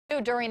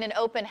During an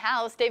open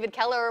house, David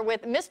Keller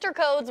with Mr.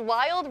 Code's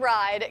Wild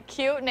Ride,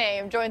 cute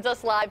name, joins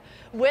us live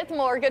with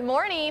more. Good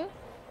morning.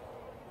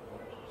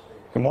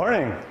 Good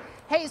morning.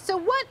 Hey, so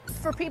what,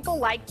 for people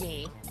like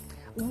me,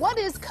 what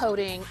is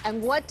coding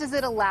and what does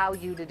it allow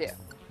you to do?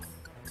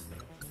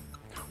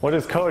 What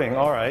is coding?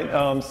 All right.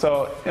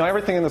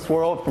 Everything in this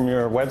world, from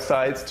your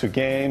websites to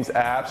games,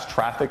 apps,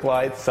 traffic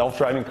lights,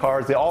 self-driving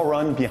cars, they all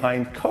run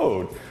behind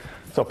code.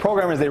 So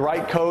programmers, they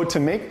write code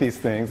to make these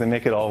things and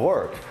make it all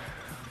work.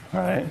 All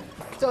right.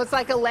 So it's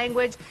like a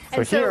language,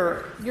 and so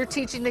here, you're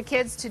teaching the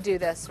kids to do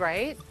this,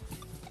 right?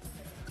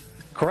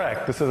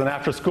 Correct. This is an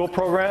after-school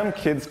program.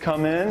 Kids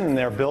come in and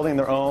they're building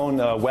their own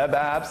web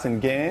apps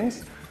and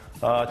games.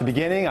 At the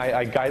beginning,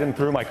 I guide them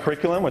through my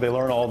curriculum where they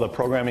learn all the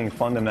programming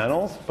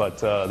fundamentals, but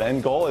the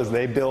end goal is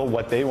they build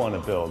what they want to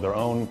build, their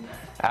own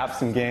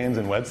apps and games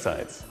and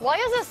websites. Why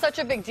is this such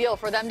a big deal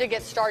for them to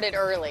get started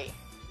early?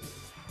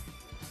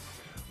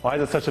 Why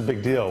is it such a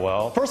big deal?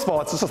 Well, first of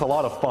all, it's just a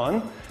lot of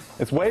fun.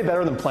 It's way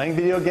better than playing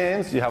video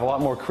games. You have a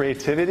lot more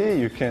creativity.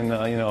 You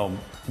can,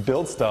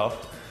 build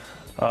stuff.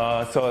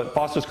 So it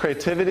fosters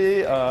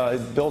creativity.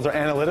 It builds our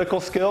analytical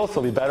skills,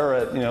 so we'll be better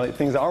at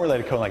things that aren't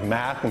related to code, like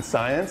math and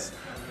science.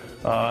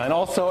 And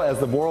also, as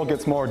the world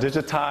gets more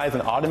digitized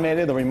and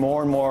automated, there'll be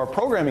more and more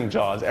programming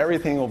jobs.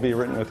 Everything will be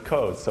written with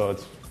code. So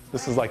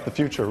this is like the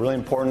future. Really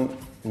important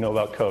to know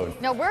about code.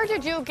 Now, where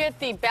did you get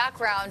the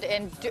background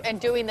in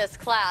doing this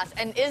class?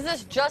 And is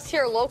this just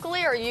here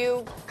locally, or are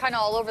you kind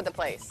of all over the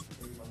place?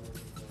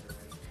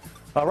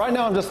 Right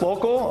now I'm just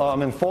local.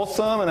 I'm in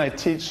Folsom, and I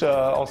teach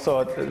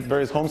also at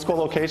various homeschool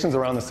locations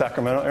around the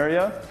Sacramento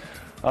area.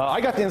 I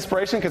got the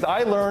inspiration because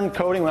I learned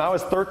coding when I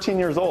was 13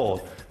 years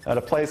old at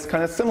a place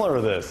kind of similar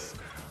to this.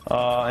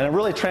 And it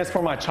really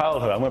transformed my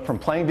childhood. I went from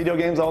playing video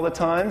games all the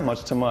time,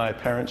 much to my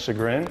parents'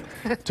 chagrin,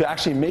 to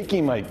actually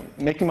making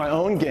my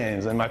own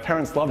games. And my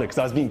parents loved it because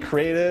I was being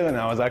creative and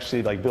I was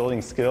actually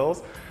building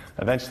skills.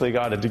 Eventually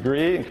got a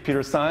degree in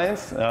computer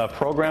science,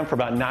 programmed for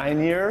about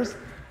 9 years.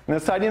 And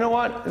decided, you know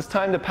what, it's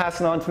time to pass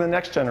it on to the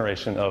next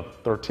generation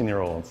of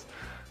 13-year-olds.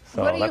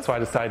 So that's why I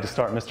decided to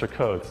start Mr.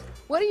 Codes.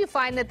 What do you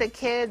find that the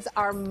kids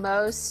are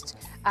most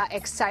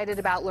excited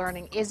about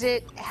learning? Is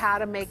it how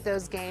to make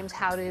those games,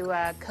 how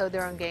to code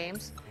their own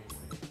games?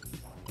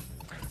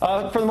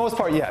 For the most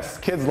part, yes.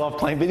 Kids love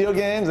playing video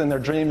games, and their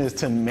dream is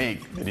to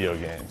make video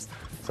games.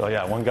 So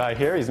yeah, one guy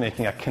here, he's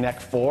making a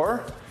Kinect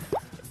 4.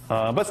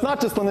 But it's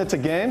not just limited to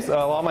games. A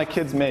lot of my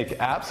kids make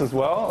apps as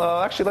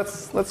well. Actually,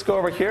 let's go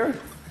over here.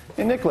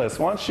 Hey, Nicholas,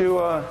 why don't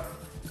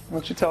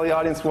you tell the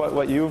audience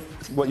what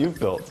you've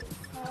built?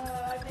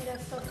 I made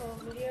a social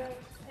media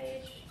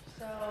page,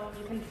 so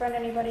you can friend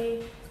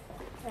anybody,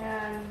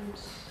 and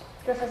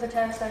just as a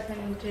test, I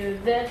can do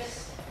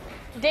this.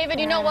 David,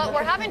 you know what?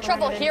 We're having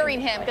trouble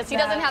hearing him because he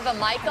doesn't have a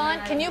mic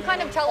on. Can you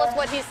kind of tell us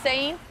what he's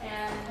saying?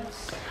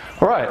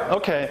 All right.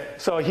 Okay.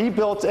 So he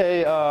built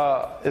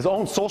his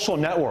own social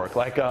network,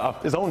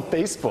 his own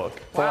Facebook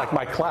for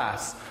my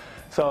class.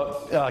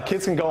 So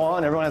kids can go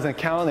on, everyone has an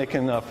account, they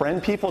can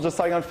friend people just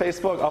like on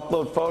Facebook,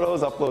 upload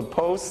photos, upload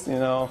posts,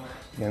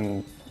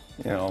 and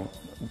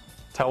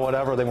tell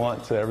whatever they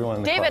want to everyone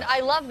in the David, class. I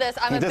love this.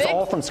 He did this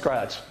all from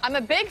scratch. I'm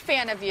a big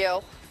fan of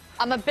you.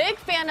 I'm a big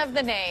fan of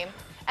the name.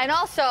 And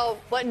also,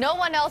 what no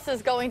one else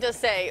is going to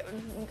say,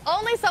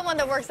 only someone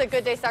that works at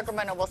Good Day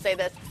Sacramento will say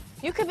this,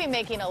 you could be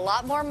making a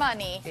lot more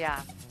money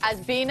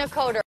as being a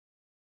coder.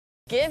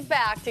 Give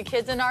back to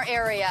kids in our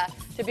area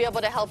to be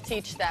able to help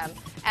teach them.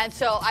 And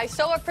so I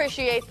so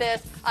appreciate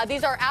this.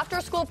 These are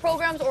after-school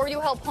programs, or you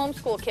help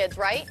homeschool kids,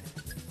 right?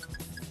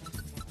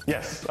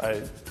 Yes, I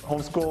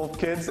homeschool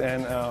kids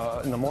and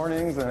in the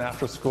mornings and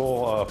after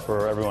school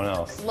for everyone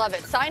else. Love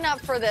it. Sign up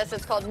for this.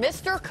 It's called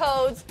Mr.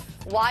 Code's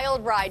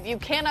Wild Ride. You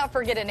cannot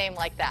forget a name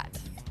like that.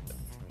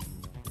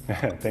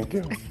 Thank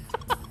you.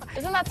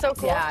 Isn't that so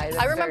cool? Yeah,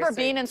 I remember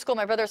being in school.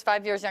 My brother's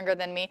 5 years younger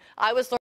than me. I was learning